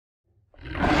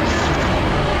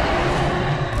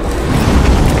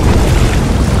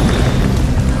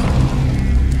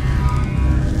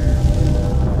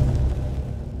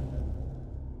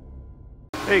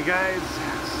Hey guys,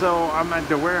 so I'm at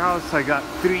the warehouse. I got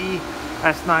 3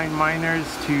 S9 miners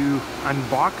to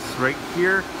unbox right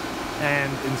here and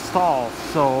install.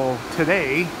 So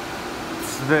today,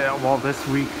 this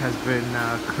week has been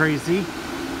crazy.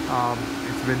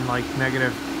 It's been like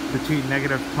between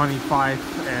negative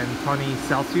 25 and 20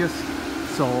 Celsius.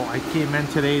 So I came in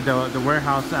today, the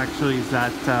warehouse actually is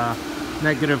at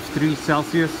negative 3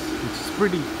 Celsius, which is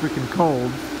pretty freaking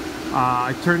cold.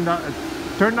 I turned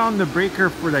on the breaker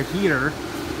for the heater,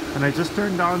 and I just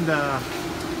turned on the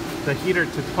heater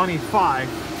to 25,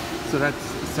 so that's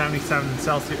 77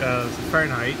 Celsius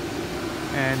Fahrenheit,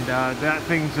 and that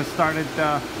thing just started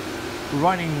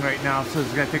running right now. So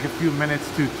it's gonna take a few minutes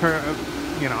to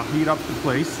heat up the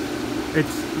place.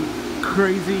 It's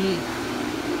crazy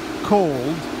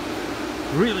cold,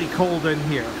 really cold in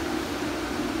here,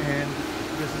 and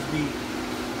this is the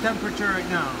temperature right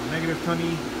now, negative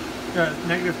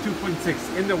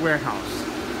 2.6 in the warehouse,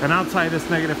 and outside is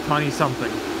negative 20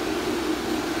 something.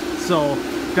 So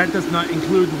that does not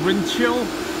include wind chill,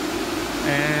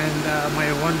 and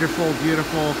my wonderful,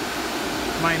 beautiful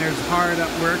miners hard at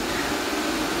work.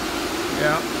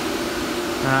 Yeah,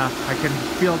 I can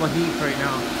feel the heat right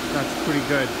now. That's pretty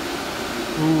good.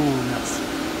 Ooh, that's,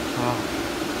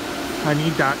 I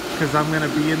need that because I'm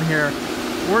gonna be in here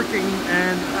working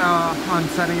and on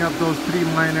setting up those 3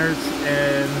 miners,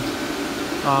 and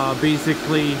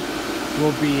basically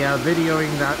we'll be videoing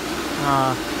that,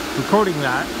 recording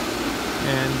that,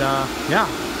 and yeah,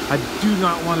 I do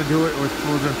not want to do it with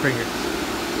frozen fingers.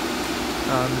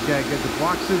 Gotta get the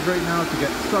boxes right now to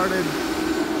get started.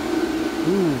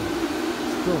 Ooh,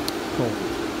 still cold.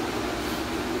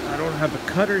 I don't have a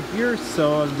cutter here,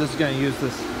 so I'm just gonna use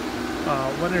this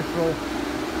wonderful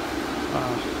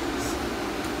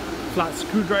flat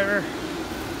screwdriver.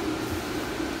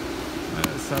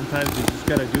 Sometimes you just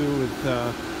gotta do with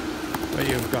what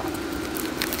you've got.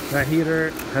 That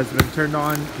heater has been turned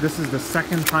on. This is the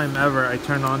second time ever I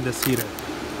turn on this heater.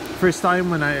 First time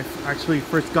when I actually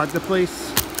first got the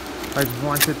place, I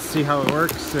wanted to see how it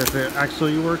works, if it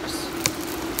actually works,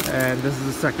 and this is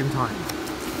the second time.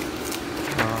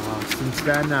 Since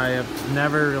then I have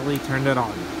never really turned it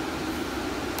on.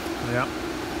 Yep.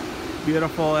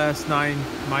 Beautiful S9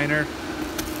 miner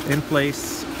in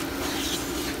place,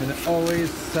 and always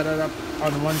set it up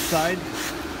on one side.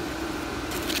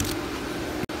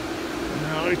 And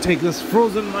now I take this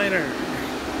frozen miner,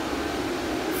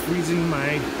 freezing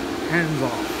my hands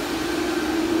off.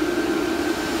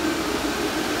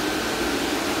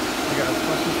 I got a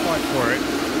special spot for it.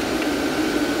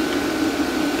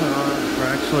 For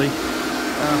actually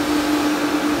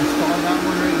install that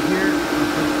one right here. I'll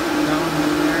put that one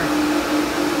in there,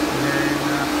 and then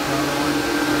the other one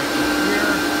right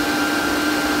here,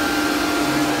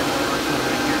 and then the last one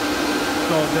right here.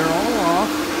 So they're all off.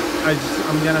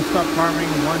 I'm gonna start farming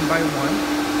one by one.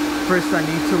 First, I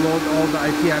need to load all the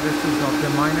IP addresses of the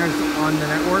miners on the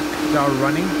network that are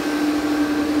running,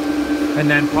 and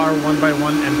then power one by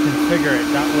one and configure it.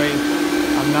 That way,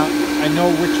 I know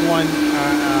which one,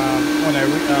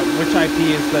 which IP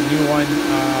is the new one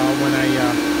when I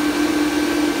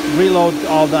reload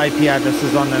all the IP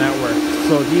addresses on the network.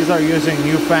 So these are using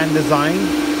new fan design.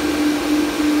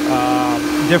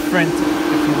 Different,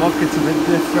 if you look, it's a bit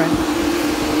different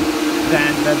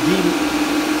than the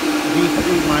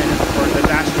V3 miner or the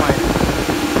dash miner.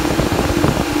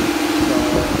 So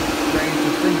very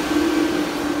interesting.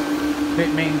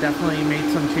 Bitmain definitely made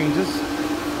some changes.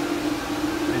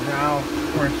 And now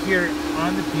we're here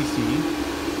on the PC.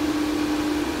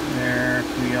 There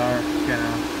we are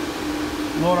gonna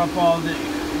load up all the,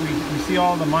 we see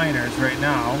all the miners right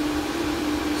now.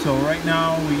 So right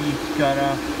now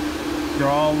they're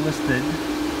all listed,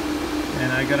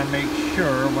 and I gotta make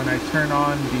sure when I turn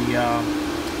on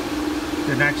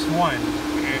the next one,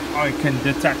 I can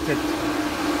detect it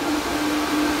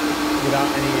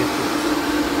without any issues.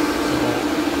 So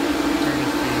turn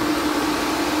this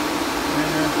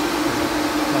miner,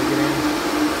 plug it in.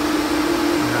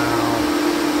 Now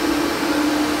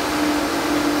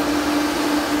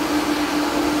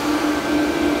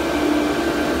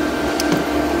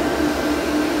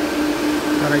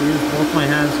gotta use both my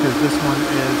hands because this one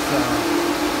is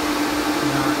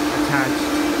not attached,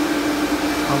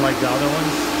 unlike the other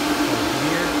ones over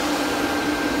here.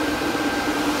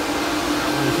 That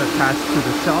one is attached to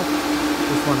the shelf.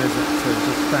 This one isn't, so it's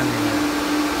just standing there.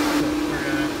 So we're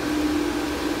gonna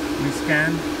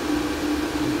rescan.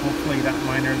 Hopefully that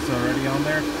miner is already on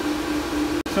there.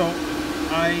 So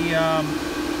I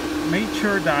made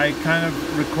sure that I kind of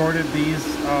recorded these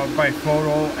by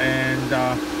photo, and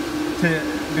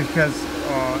because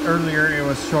earlier it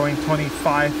was showing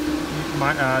 25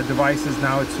 my devices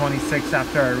now. It's 26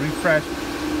 after I refresh,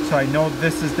 so I know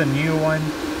this is the new one,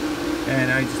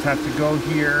 and I just have to go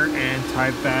here and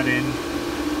type that in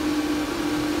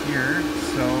here.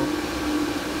 So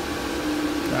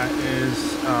that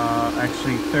is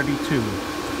actually 32.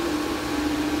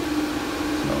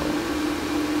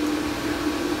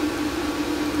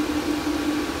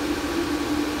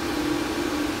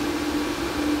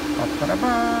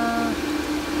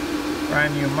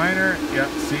 Brand new miner, yeah,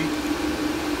 see,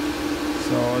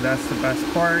 so that's the best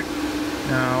part.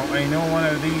 Now I know one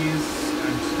of these,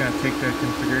 I'm just gonna take the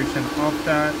configuration off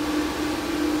that.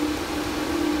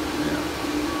 Yeah.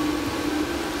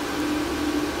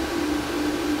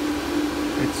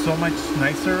 It's so much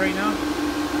nicer right now.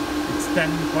 It's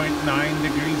 10.9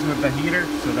 degrees with the heater,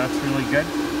 so that's really good.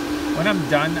 When I'm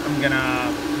done, I'm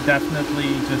gonna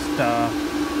definitely just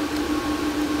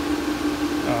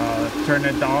turn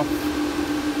it off.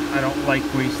 I don't like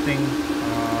wasting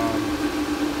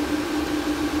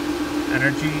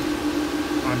energy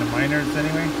on the miners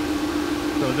anyway.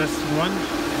 So this one,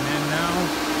 and then now,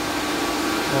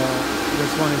 well,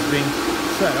 this one is being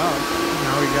set up.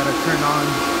 Now we gotta turn on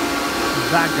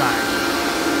that guy.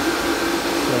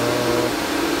 So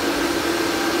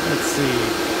let's see.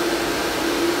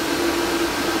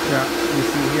 Yeah, you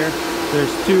see here,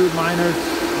 there's 2 miners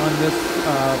on this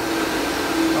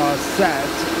set,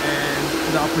 and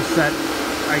the upper set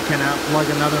I can plug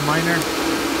another miner,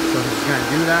 so I'm just gonna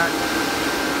do that.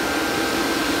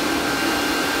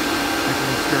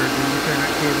 Making sure the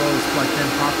Ethernet cable is plugged in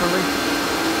properly.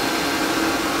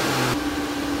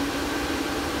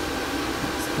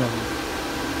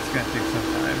 It's gonna take some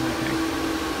time, I think.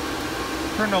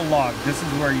 Kernel log, this is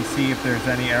where you see if there's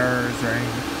any errors or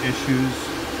any issues.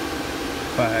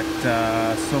 But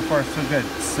so far so good.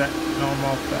 Set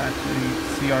normal factory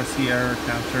CRC error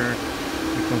counter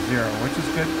equals 0, which is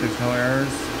good. There's no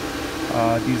errors.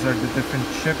 These are the different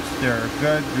chips. They're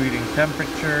good. Reading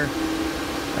temperature.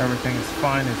 Everything is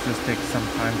fine. It just takes some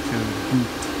time to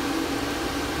boot.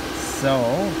 So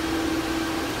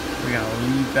we're gonna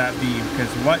leave that be,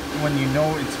 because when you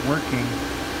know it's working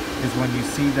is when you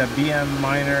see the BM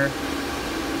miner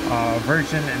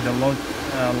version and the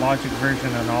logic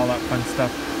version and all that fun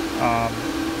stuff.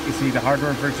 You see the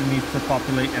hardware version needs to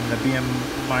populate and the BM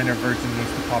miner version needs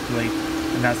to populate,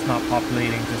 and that's not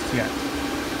populating just yet.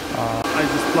 I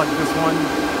just plugged this one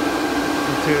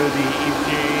into the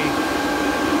EJ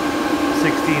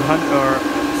 1600 or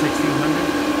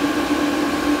 1600.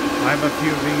 I have a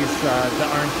few of these that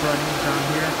aren't running down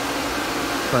here,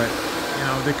 but you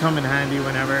know, they come in handy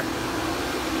whenever.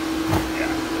 Yeah.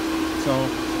 So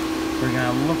we're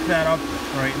gonna look that up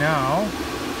right now,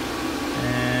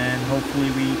 and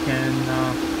hopefully we can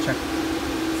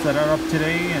set it up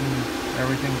today and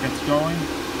everything gets going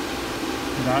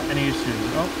without any issues.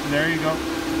 Oh, there you go.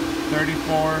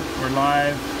 34, we're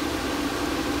live.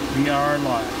 We are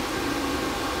live.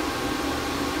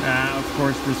 Of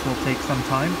course, this will take some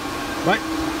time, but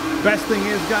best thing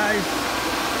is, guys,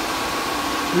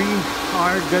 we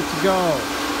are good to go.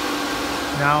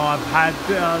 Now I've had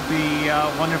the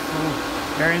wonderful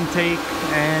air intake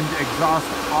and exhaust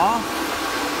off,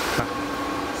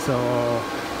 so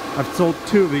I've sold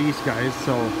 2 of these, guys.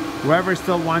 So whoever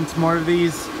still wants more of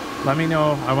these, let me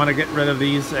know. I want to get rid of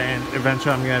these, and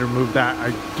eventually I'm going to remove that.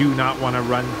 I do not want to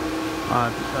run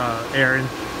air in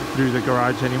through the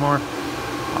garage anymore.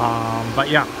 But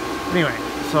yeah, anyway,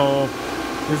 so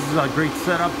this is a great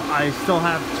setup. I still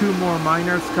have 2 more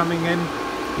miners coming in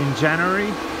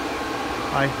January.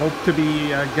 I hope to be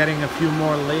getting a few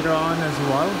more later on as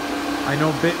well. I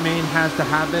know Bitmain has the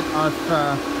habit of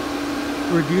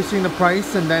reducing the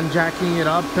price and then jacking it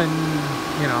up, and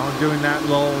you know, doing that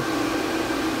little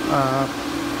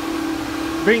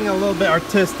being a little bit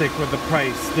artistic with the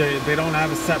price. They don't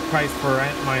have a set price for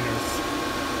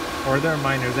Antminers, or their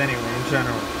miners anyway in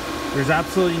general. There's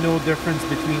absolutely no difference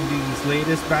between these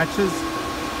latest batches.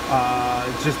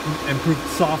 Just improved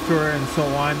software and so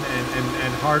on,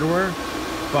 and hardware.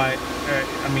 But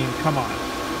I mean, come on,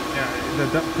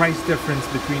 the price difference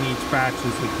between each batch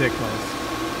is ridiculous.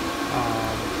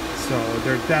 So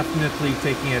they're definitely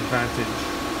taking advantage.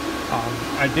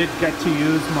 I did get to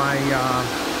use my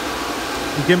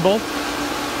gimbal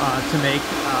to make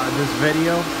this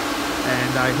video,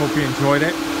 and I hope you enjoyed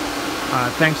it.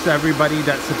 Thanks to everybody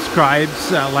that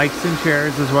subscribes, likes and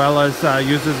shares, as well as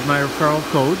uses my referral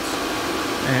codes.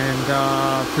 And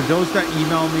for those that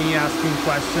email me asking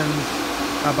questions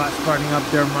about starting up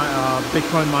their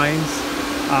Bitcoin mines,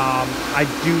 I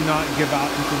do not give out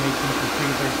information for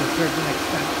free. There's a certain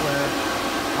extent where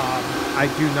I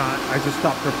just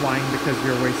stopped replying because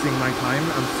you're wasting my time.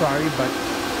 I'm sorry, but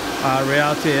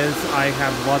Reality is I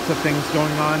have lots of things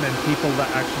going on and people that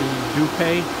actually do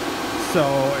pay. So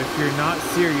if you're not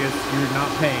serious, you're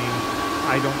not paying,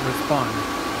 I don't respond.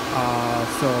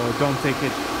 So don't take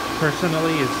it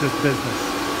personally, it's just business.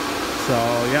 So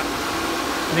yeah.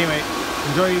 Anyway,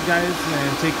 enjoy you guys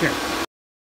and take care.